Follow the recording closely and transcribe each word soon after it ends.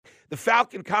the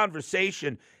Falcon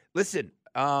conversation, listen,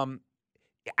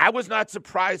 I was not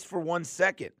surprised for 1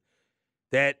 second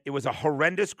that it was a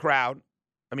horrendous crowd.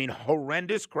 I mean,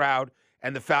 horrendous crowd,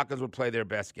 and the Falcons would play their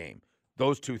best game.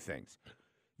 Those two things.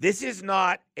 This is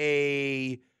not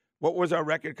what was our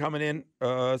record coming in?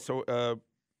 What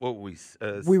were we?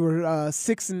 We were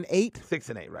 6-8.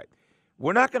 6-8, right.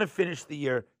 We're not going to finish the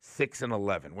year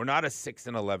 6-11. We're not a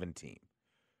 6-11 team.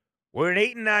 We're an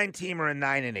 8-9 team or a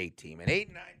 9-8 team. An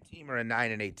 8-9 team or a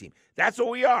 9-8 team. That's what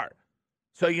we are.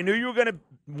 So you knew you were going to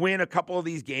win a couple of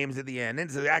these games at the end. And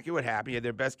it's exactly what happened. You had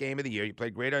their best game of the year. You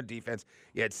played great on defense.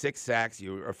 You had 6 sacks.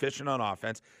 You were efficient on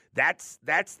offense. That's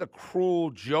the cruel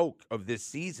joke of this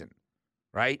season,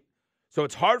 right? So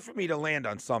it's hard for me to land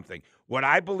on something. What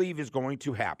I believe is going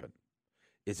to happen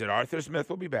is that Arthur Smith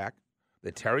will be back,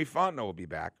 that Terry Fontenot will be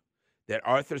back, that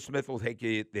Arthur Smith will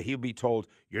that he'll be told,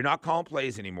 you're not calling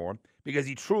plays anymore, because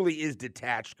he truly is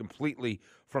detached completely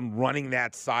from running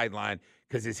that sideline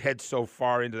because his head's so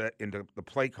far into the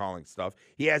play calling stuff.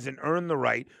 He hasn't earned the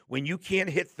right. When you can't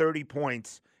hit 30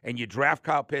 points and you draft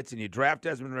Kyle Pitts and you draft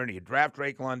Desmond Ridder, you draft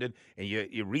Drake London, and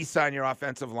you re-sign your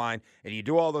offensive line, and you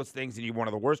do all those things, and you're one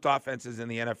of the worst offenses in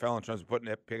the NFL in terms of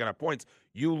picking up points,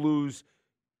 you lose.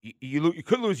 You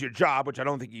could lose your job, which I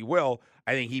don't think he will.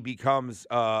 I think he becomes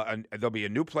there'll be a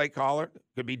new play caller.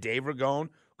 Could be Dave Ragone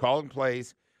calling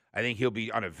plays. I think he'll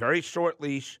be on a very short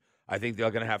leash. I think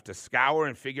they're going to have to scour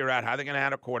and figure out how they're going to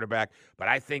have a quarterback. But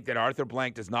I think that Arthur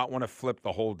Blank does not want to flip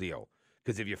the whole deal.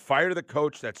 Because if you fire the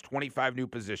coach, that's 25 new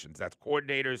positions. That's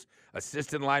coordinators,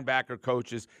 assistant linebacker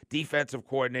coaches, defensive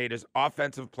coordinators,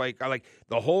 offensive play, like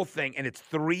the whole thing. And it's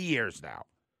 3 years now.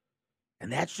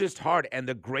 And that's just hard. And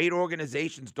the great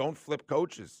organizations don't flip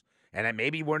coaches. And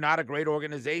maybe we're not a great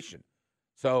organization.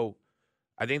 So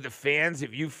I think the fans,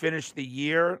 if you finish the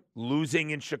year losing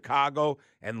in Chicago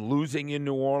and losing in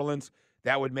New Orleans,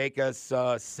 that would make us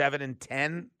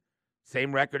 7-10,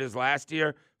 same record as last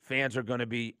year. Fans are going to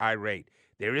be irate.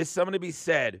 There is something to be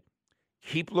said.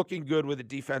 Keep looking good with the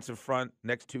defensive front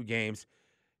next 2 games.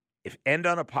 If end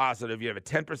on a positive, you have a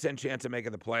 10% chance of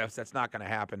making the playoffs. That's not going to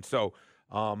happen. So,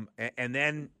 and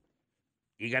then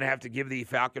you're going to have to give the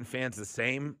Falcon fans the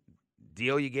same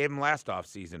deal you gave them last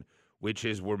offseason, which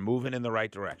is we're moving in the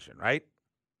right direction, right?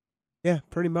 Yeah,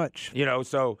 pretty much.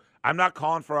 So I'm not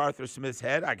calling for Arthur Smith's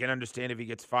head. I can understand if he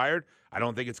gets fired. I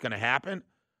don't think it's going to happen.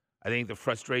 I think the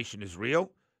frustration is real.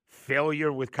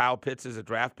 Failure with Kyle Pitts as a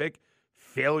draft pick.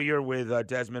 Failure with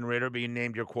Desmond Ridder being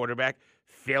named your quarterback.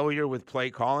 Failure with play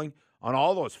calling on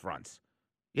all those fronts.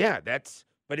 Yeah,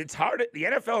 but it's hard. The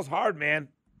NFL's hard, man.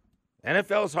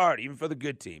 NFL's hard, even for the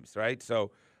good teams, right?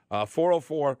 So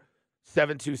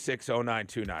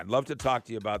 404-726-0929. Love to talk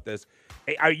to you about this.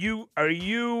 Hey, are you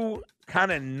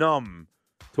kind of numb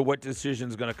to what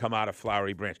decision's going to come out of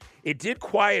Flowery Branch? It did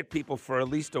quiet people for at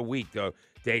least a week, though.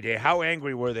 Day. How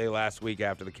angry were they last week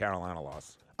after the Carolina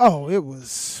loss? Oh, it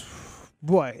was,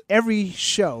 every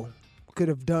show could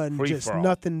have done just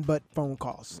nothing but phone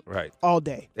calls. Right. All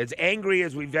day. As angry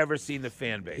as we've ever seen the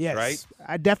fan base, yes, right?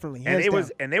 I definitely.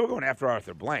 And they were going after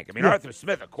Arthur Blank. I mean, yeah. Arthur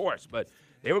Smith, of course, but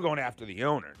they were going after the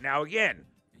owner. Now, again,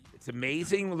 it's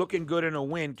amazing. Looking good in a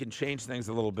win can change things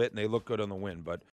a little bit, and they look good on the win. But